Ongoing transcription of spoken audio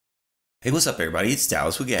Hey, what's up everybody, it's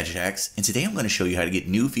Dallas with Gadget Hacks, and today I'm going to show you how to get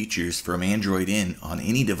new features from Android N on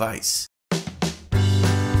any device.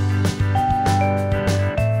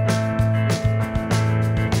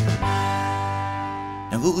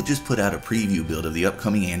 Now Google just put out a preview build of the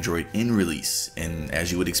upcoming Android N release, and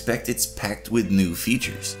as you would expect, it's packed with new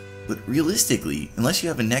features. But realistically, unless you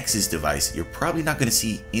have a Nexus device, you're probably not going to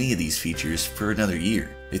see any of these features for another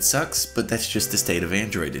year. It sucks, but that's just the state of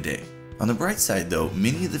Android today. On the bright side though,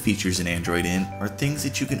 many of the features in Android N are things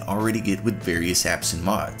that you can already get with various apps and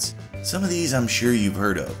mods. Some of these I'm sure you've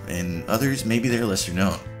heard of, and others maybe they're lesser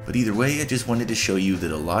known. But either way, I just wanted to show you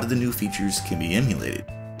that a lot of the new features can be emulated.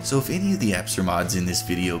 So if any of the apps or mods in this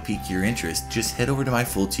video pique your interest, just head over to my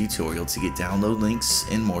full tutorial to get download links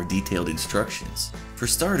and more detailed instructions. For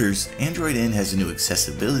starters, Android N has a new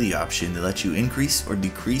accessibility option that lets you increase or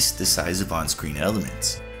decrease the size of on-screen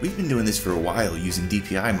elements. We've been doing this for a while using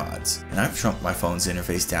DPI mods, and I've shrunk my phone's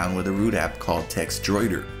interface down with a root app called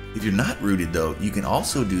TextDroider. If you're not rooted though, you can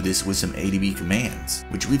also do this with some ADB commands,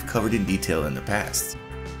 which we've covered in detail in the past.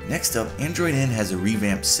 Next up, Android N has a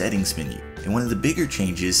Revamp settings menu, and one of the bigger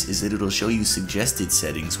changes is that it'll show you suggested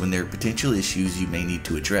settings when there are potential issues you may need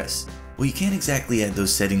to address. Well, you can't exactly add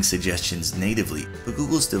those setting suggestions natively, but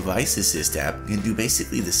Google's Device Assist app can do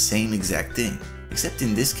basically the same exact thing. Except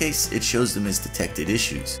in this case, it shows them as detected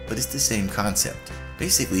issues, but it's the same concept.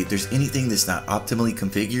 Basically, if there's anything that's not optimally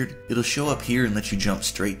configured, it'll show up here and let you jump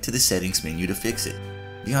straight to the settings menu to fix it.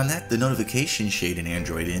 Beyond that, the notification shade in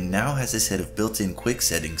Android N now has a set of built-in quick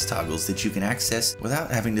settings toggles that you can access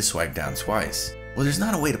without having to swipe down twice. Well, there's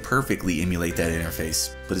not a way to perfectly emulate that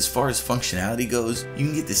interface, but as far as functionality goes, you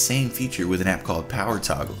can get the same feature with an app called Power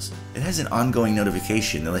Toggles. It has an ongoing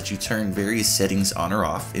notification that lets you turn various settings on or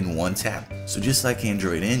off in one tap. So just like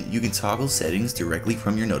Android N, you can toggle settings directly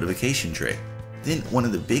from your notification tray. Then one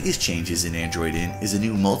of the biggest changes in Android N is a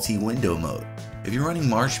new multi-window mode. If you're running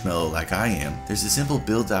Marshmallow like I am, there's a simple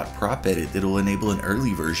build.prop edit that will enable an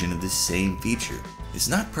early version of this same feature. It's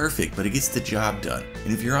not perfect, but it gets the job done.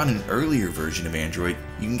 And if you're on an earlier version of Android,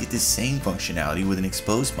 you can get this same functionality with an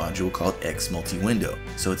exposed module called X Multi-Window,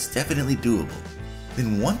 so it's definitely doable.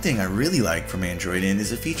 Then one thing I really like from Android N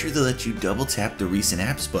is a feature that lets you double tap the recent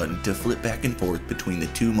apps button to flip back and forth between the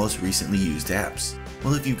two most recently used apps.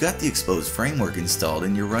 Well, if you've got the exposed framework installed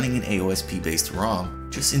and you're running an AOSP based ROM,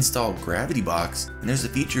 just install GravityBox and there's a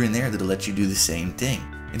feature in there that'll let you do the same thing.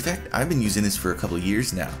 In fact, I've been using this for a couple of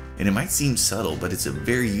years now, and it might seem subtle, but it's a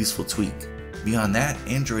very useful tweak. Beyond that,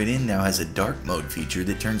 Android N now has a dark mode feature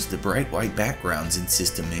that turns the bright white backgrounds in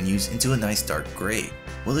system menus into a nice dark gray.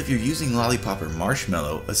 Well, if you're using Lollipop or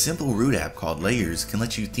Marshmallow, a simple root app called Layers can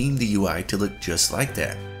let you theme the UI to look just like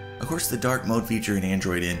that. Of course, the dark mode feature in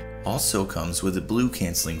Android N also comes with a blue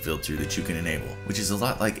canceling filter that you can enable, which is a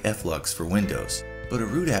lot like Flux for Windows. But a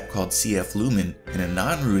root app called CF Lumen and a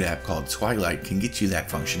non-root app called Twilight can get you that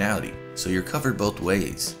functionality, so you're covered both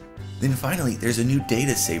ways. Then finally, there's a new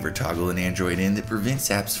data saver toggle in Android N that prevents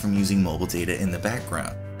apps from using mobile data in the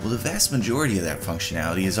background. Well, the vast majority of that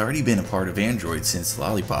functionality has already been a part of Android since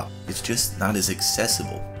Lollipop. It's just not as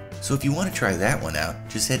accessible. So if you want to try that one out,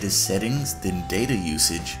 just head to Settings, then Data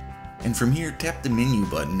Usage, and from here tap the menu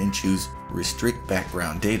button and choose Restrict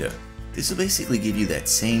Background Data. This will basically give you that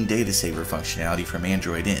same data saver functionality from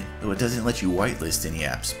Android N, though it doesn't let you whitelist any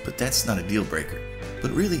apps, but that's not a deal breaker.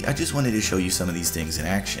 But really, I just wanted to show you some of these things in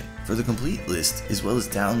action. For the complete list, as well as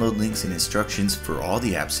download links and instructions for all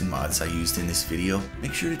the apps and mods I used in this video,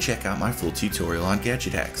 make sure to check out my full tutorial on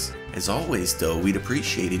Gadget Hacks. As always though, we'd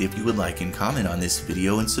appreciate it if you would like and comment on this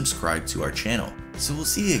video and subscribe to our channel. So we'll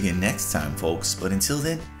see you again next time folks, but until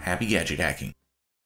then, happy gadget hacking.